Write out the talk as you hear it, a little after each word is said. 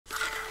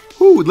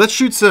Woo! Let's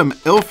shoot some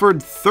Ilford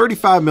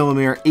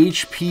 35mm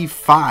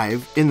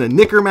HP5 in the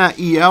Nikkormat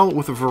EL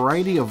with a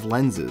variety of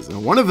lenses.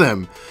 And one of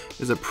them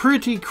is a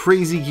pretty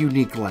crazy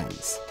unique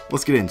lens.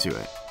 Let's get into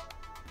it.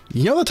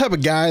 You know the type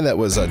of guy that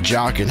was a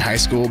jock in high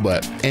school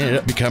but ended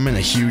up becoming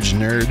a huge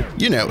nerd?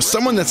 You know,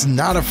 someone that's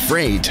not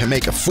afraid to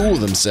make a fool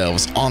of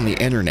themselves on the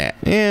internet.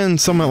 And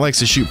someone that likes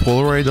to shoot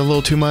Polaroid a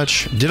little too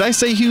much. Did I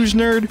say huge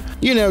nerd?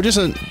 You know, just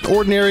an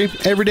ordinary,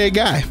 everyday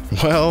guy.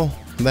 Well,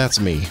 that's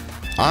me.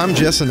 I'm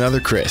just another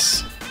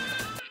Chris.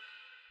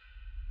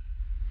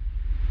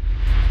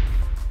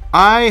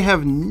 I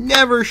have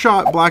never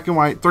shot black and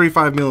white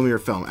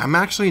 35mm film. I'm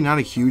actually not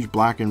a huge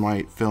black and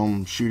white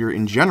film shooter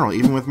in general,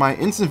 even with my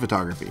instant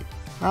photography.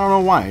 I don't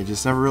know why, I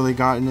just never really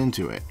gotten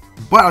into it.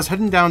 But I was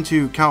heading down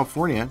to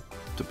California,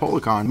 to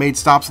Policon, made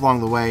stops along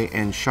the way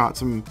and shot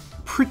some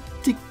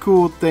pretty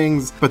cool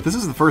things. But this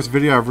is the first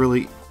video I've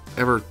really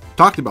ever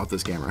talked about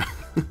this camera.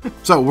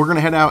 So we're gonna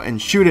head out and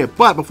shoot it.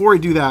 But before we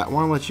do that, I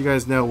wanna let you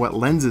guys know what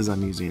lenses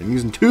I'm using. I'm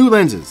using two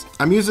lenses.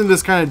 I'm using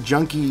this kind of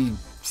junky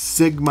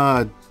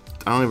Sigma,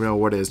 I don't even know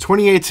what it is,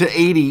 28 to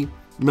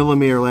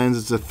 80mm lens.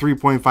 It's a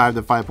 3.5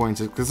 to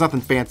 5.6. It's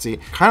nothing fancy.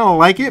 Kind of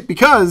like it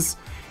because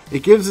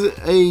it gives it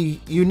a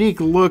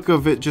unique look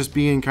of it just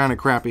being kind of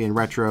crappy and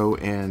retro,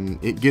 and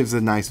it gives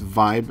a nice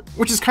vibe,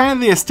 which is kind of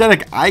the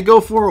aesthetic I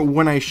go for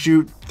when I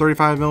shoot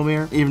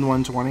 35mm, even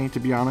 120, to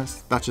be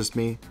honest. That's just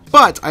me.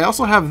 But I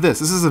also have this.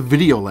 This is a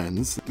video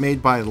lens made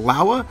by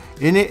Laowa,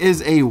 and it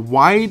is a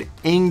wide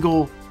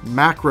angle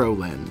macro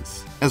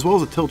lens, as well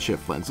as a tilt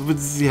shift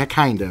lens. Yeah,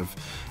 kind of.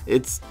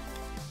 It's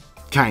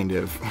kind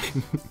of.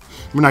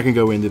 We're not gonna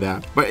go into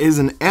that. But it is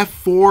an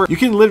f4. You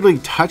can literally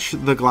touch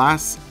the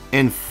glass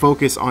and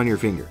focus on your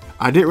finger.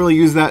 I didn't really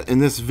use that in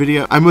this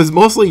video. I was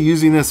mostly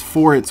using this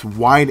for its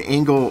wide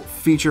angle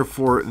feature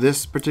for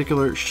this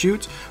particular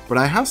shoot, but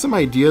I have some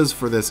ideas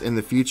for this in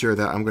the future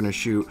that I'm gonna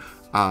shoot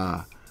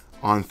on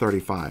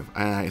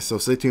 35. So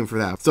stay tuned for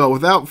that. So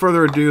without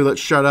further ado, let's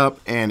shut up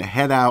and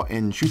head out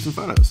and shoot some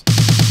photos.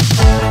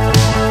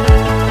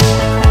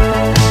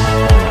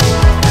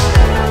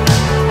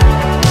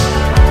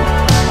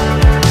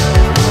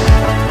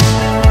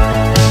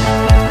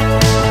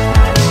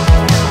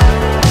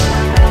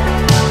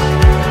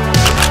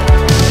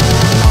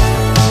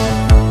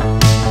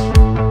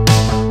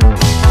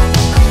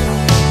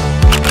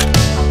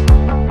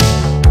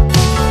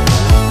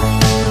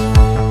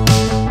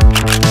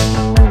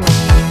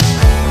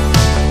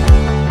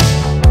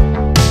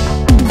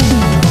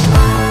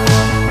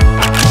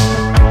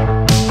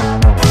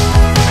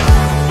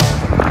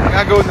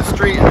 Go in the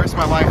street and risk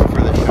my life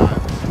for this shot.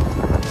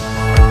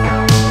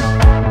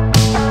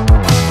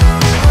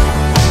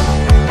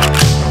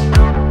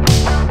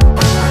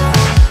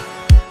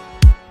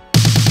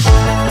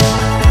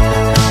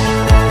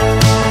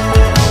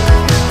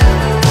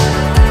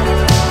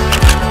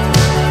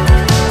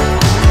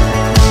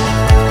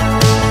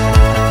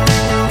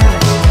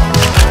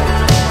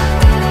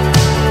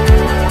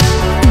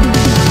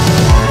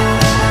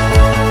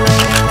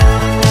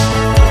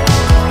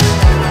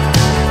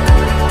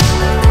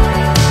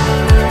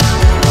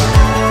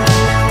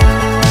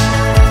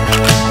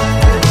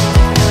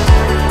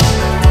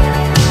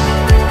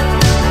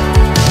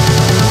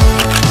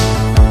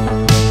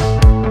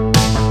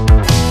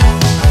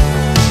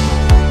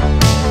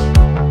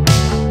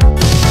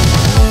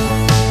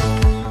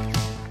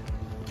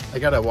 I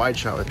got a wide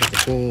shot with like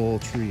a whole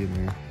tree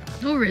in there.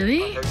 Oh,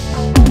 really?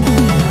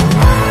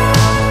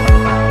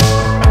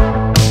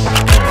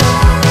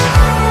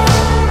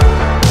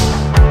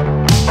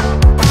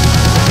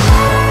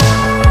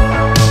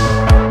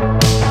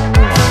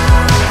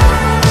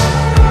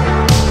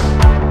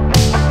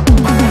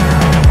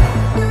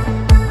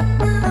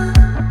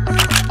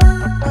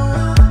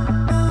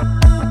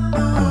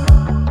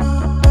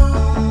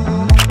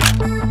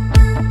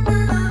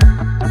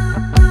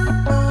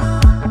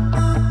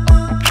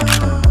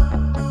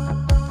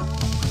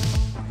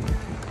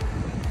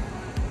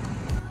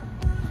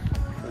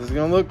 It's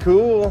gonna look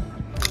cool.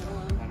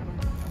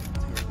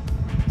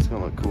 It's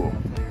gonna look cool.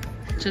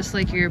 Just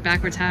like your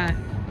backwards hat.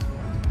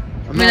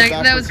 I mean,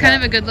 that was kind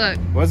of a good look.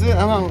 Was it?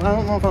 I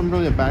don't know if I'm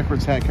really a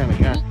backwards hat kind of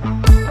guy.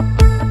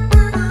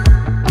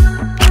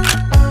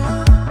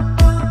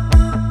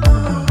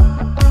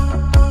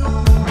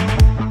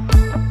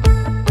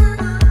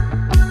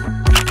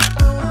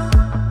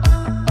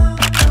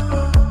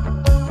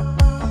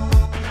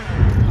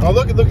 Oh,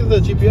 look at the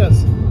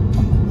GPS.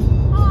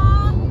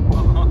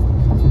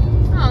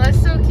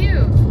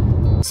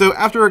 So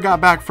after I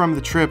got back from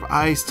the trip,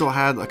 I still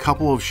had a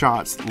couple of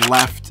shots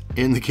left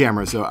in the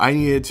camera, so I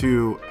needed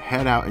to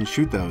head out and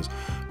shoot those.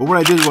 But what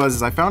I did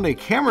was I found a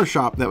camera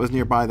shop that was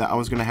nearby that I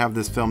was gonna have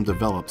this film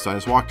developed. So I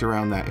just walked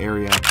around that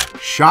area,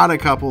 shot a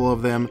couple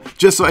of them,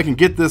 just so I can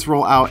get this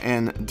roll out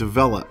and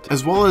developed,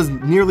 as well as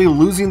nearly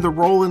losing the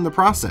roll in the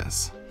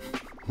process.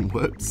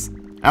 Whoops.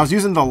 I was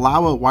using the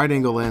Laowa wide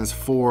angle lens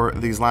for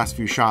these last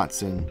few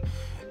shots, and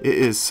it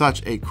is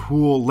such a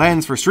cool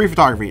lens for street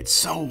photography. It's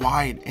so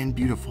wide and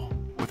beautiful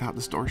without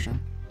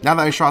distortion. Now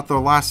that I shot the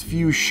last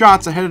few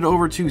shots, I headed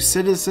over to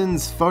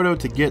Citizens Photo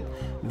to get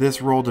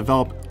this roll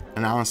developed.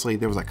 And honestly,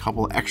 there was a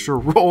couple extra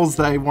rolls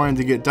that I wanted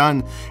to get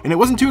done, and it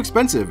wasn't too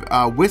expensive.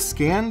 With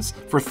scans,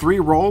 for 3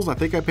 rolls, I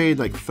think I paid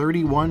like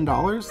 $31,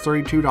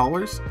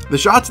 $32. The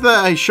shots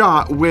that I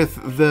shot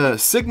with the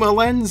Sigma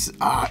lens,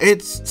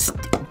 it's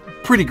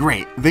pretty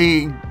great.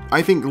 They,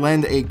 I think,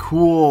 lend a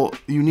cool,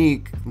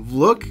 unique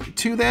look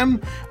to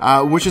them,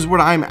 which is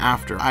what I'm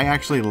after. I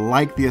actually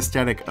like the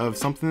aesthetic of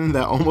something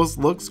that almost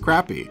looks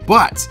crappy.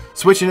 But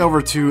switching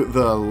over to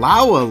the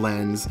Laowa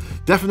lens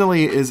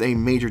definitely is a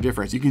major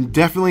difference. You can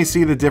definitely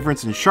see the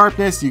difference in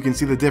sharpness. You can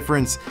see the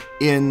difference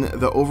in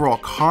the overall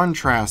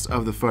contrast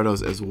of the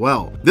photos as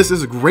well. This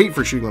is great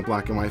for shooting with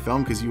black and white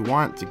film because you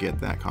want to get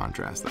that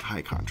contrast, that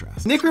high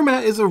contrast.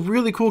 Nikkormat is a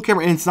really cool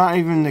camera, and it's not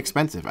even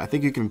expensive. I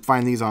think you can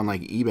find these on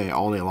like eBay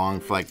all day long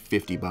for like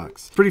 50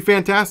 bucks. Pretty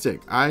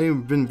fantastic.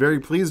 I've been very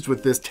pleased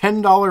with this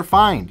 $10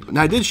 find.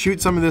 Now I did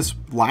shoot some of this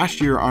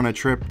last year on a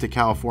trip to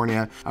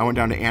California. I went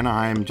down to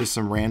Anaheim, just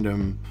some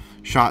random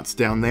shots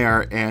down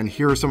there, and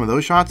here are some of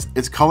those shots.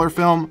 It's color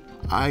film.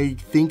 I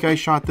think I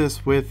shot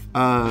this with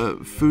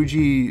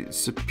Fuji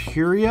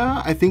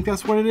Superia. I think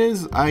that's what it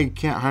is. I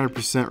can't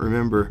 100%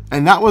 remember.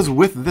 And that was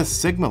with this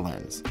Sigma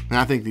lens. And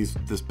I think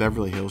this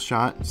Beverly Hills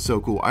shot, so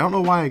cool. I don't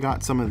know why I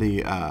got some of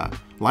the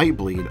light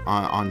bleed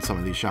on some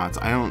of these shots.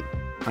 I don't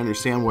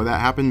understand why that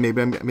happened.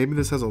 Maybe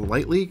this has a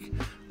light leak,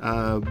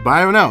 but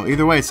I don't know.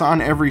 Either way, it's not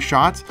on every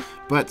shot,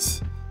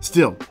 but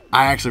still,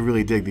 I actually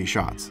really dig these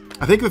shots.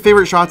 I think the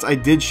favorite shots I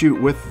did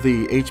shoot with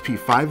the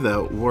HP5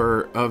 though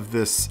were of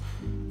this,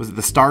 was it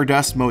the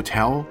Stardust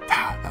Motel?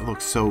 That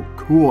looks so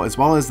cool, as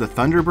well as the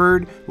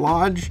Thunderbird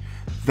Lodge.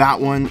 That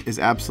one is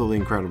absolutely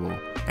incredible.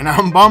 And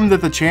I'm bummed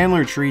that the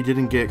Chandler tree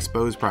didn't get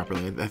exposed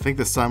properly. I think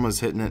the sun was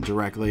hitting it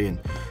directly and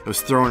it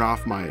was throwing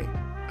off my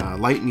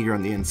light meter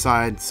on the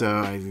inside,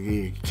 so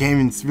you can't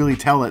even really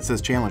tell that it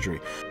says Chandler tree.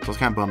 So I was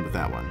kind of bummed with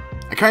that one.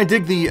 I kind of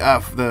dig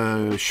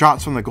the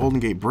shots from the Golden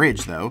Gate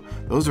Bridge though.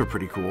 Those are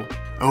pretty cool.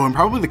 Oh, and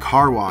probably the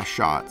car wash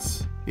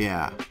shots.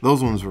 Yeah,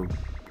 those ones were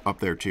up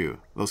there too.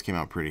 Those came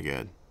out pretty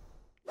good.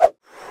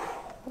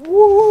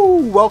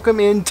 Woo! Welcome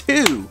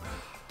into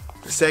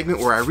the segment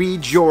where I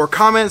read your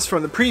comments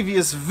from the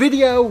previous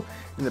video.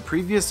 In the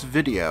previous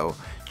video,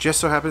 just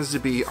so happens to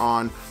be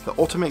on the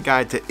ultimate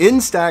guide to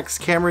Instax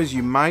cameras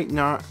you might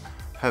not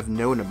have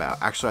known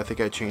about. Actually, I think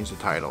I changed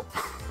the title.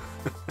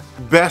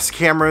 Best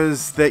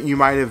cameras that you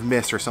might have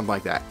missed or something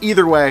like that.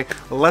 Either way,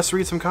 let's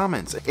read some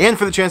comments. And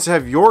for the chance to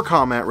have your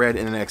comment read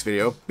in the next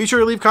video, be sure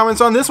to leave comments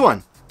on this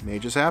one. May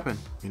just happen.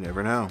 You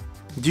never know.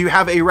 Do you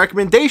have a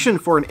recommendation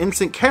for an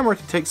instant camera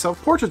to take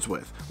self-portraits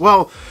with?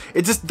 Well,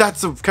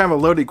 that's kind of a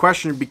loaded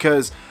question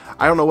because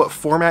I don't know what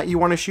format you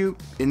want to shoot,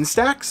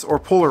 Instax or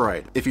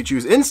Polaroid. If you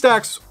choose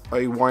Instax, are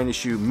you wanting to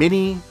shoot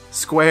mini,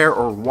 square,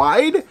 or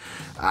wide?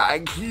 I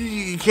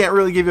can't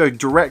really give you a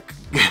direct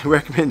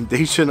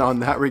recommendation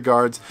on that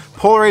regards.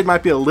 Polaroid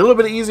might be a little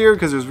bit easier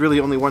because there's really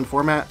only one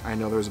format. I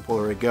know there's a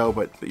Polaroid Go,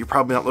 but you're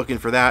probably not looking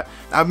for that.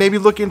 Maybe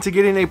look into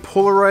getting a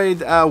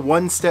Polaroid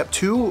 1 Step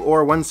 2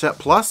 or 1 Step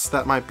Plus.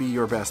 That might be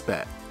your best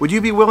bet. Would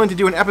you be willing to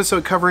do an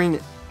episode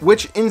covering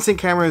which instant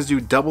cameras do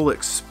double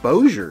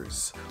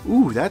exposures?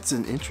 Ooh, that's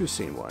an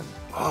interesting one.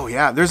 Oh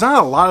yeah, there's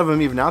not a lot of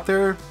them even out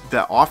there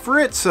that offer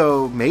it,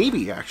 so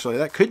maybe actually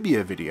that could be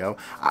a video.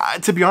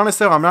 To be honest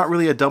though, I'm not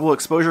really a double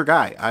exposure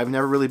guy. I've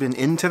never really been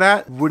into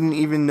that. Wouldn't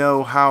even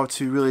know how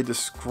to really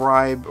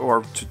describe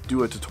or to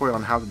do a tutorial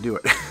on how to do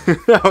it.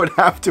 I would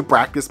have to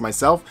practice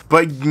myself,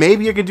 but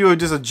maybe I could do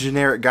just a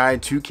generic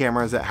guide to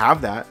cameras that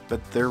have that,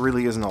 but there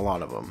really isn't a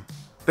lot of them.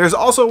 There's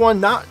also one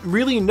not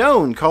really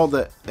known called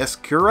the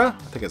Escura, I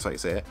think that's how you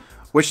say it,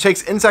 which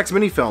takes Instax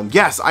mini film.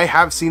 Yes, I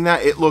have seen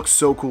that. It looks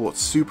so cool. It's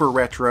super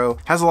retro.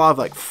 Has a lot of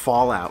like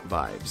Fallout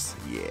vibes.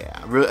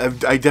 Yeah,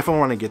 I definitely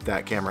want to get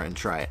that camera and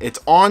try it. It's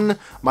on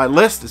my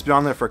list. It's been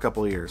on there for a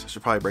couple of years. I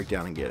should probably break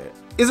down and get it.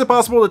 Is it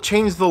possible to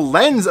change the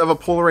lens of a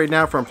Polaroid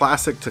now from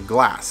plastic to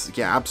glass?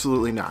 Yeah,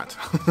 absolutely not.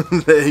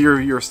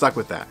 You're stuck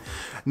with that.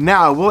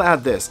 Now, we'll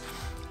add this.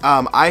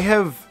 I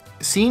have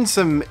seen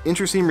some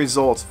interesting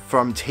results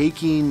from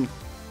taking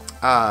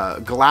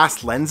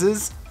glass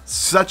lenses,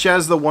 such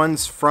as the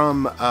ones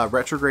from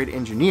Retrograde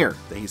Engineer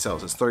that he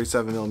sells, his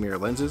 37mm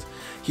lenses.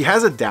 He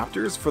has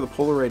adapters for the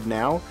Polaroid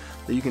now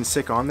that you can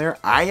stick on there.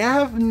 I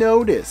have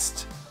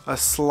noticed a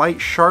slight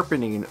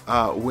sharpening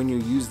when you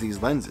use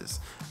these lenses.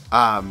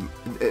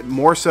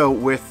 More so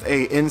with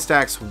a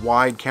Instax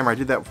wide camera. I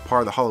did that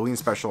part of the Halloween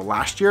special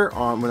last year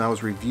when I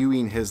was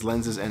reviewing his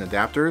lenses and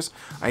adapters.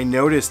 I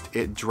noticed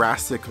it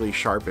drastically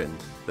sharpened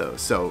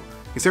those. So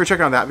consider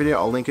checking out that video.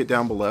 I'll link it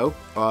down below.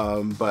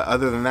 But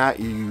other than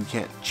that, you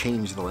can't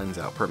change the lens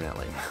out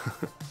permanently.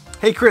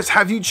 Hey Chris,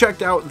 have you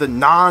checked out the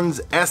Nons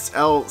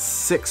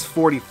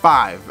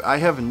SL645? I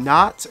have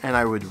not, and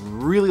I would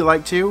really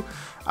like to.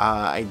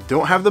 I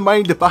don't have the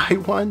money to buy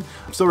one.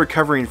 I'm still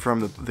recovering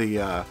from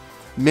the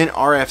Mint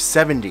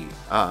RF70,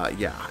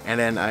 yeah, and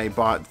then I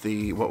bought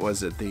the, what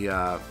was it,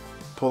 the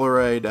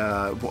Polaroid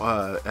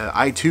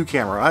i2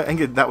 camera. I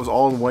think that was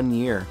all in 1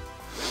 year.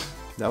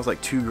 That was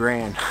like $2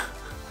 grand.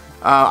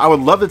 I would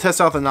love to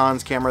test out the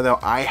Nons camera though.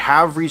 I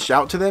have reached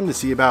out to them to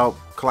see about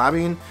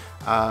collabing.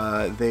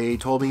 They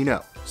told me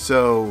no.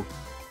 So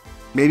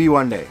maybe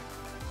one day,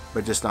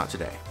 but just not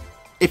today.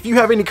 If you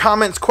have any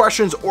comments,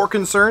 questions, or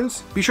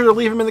concerns, be sure to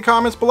leave them in the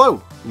comments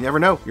below. You never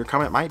know, your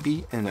comment might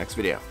be in the next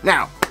video.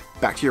 Now,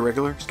 back to your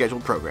regular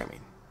scheduled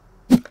programming.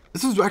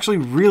 This was actually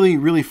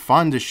really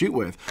fun to shoot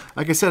with.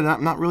 Like I said,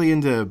 I'm not really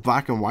into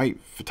black and white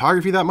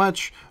photography that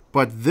much,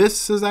 but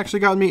this has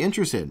actually gotten me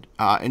interested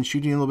in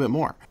shooting a little bit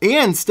more.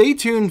 And stay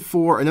tuned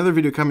for another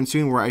video coming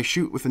soon where I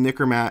shoot with the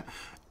Nikkormat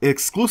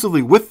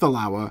exclusively with the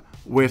Laowa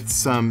with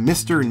some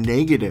Mr.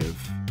 Negative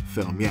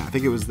film. Yeah, I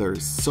think it was their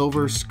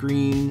silver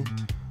screen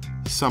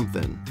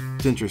something.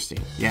 It's interesting.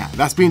 Yeah,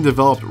 that's being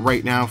developed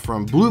right now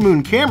from Blue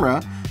Moon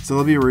Camera, so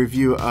there'll be a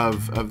review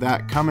of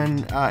that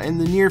coming in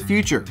the near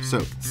future. So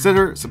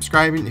consider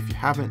subscribing if you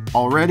haven't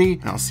already,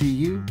 and I'll see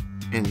you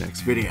in the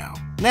next video.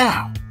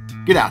 Now,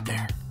 get out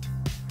there,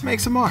 make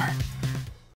some art.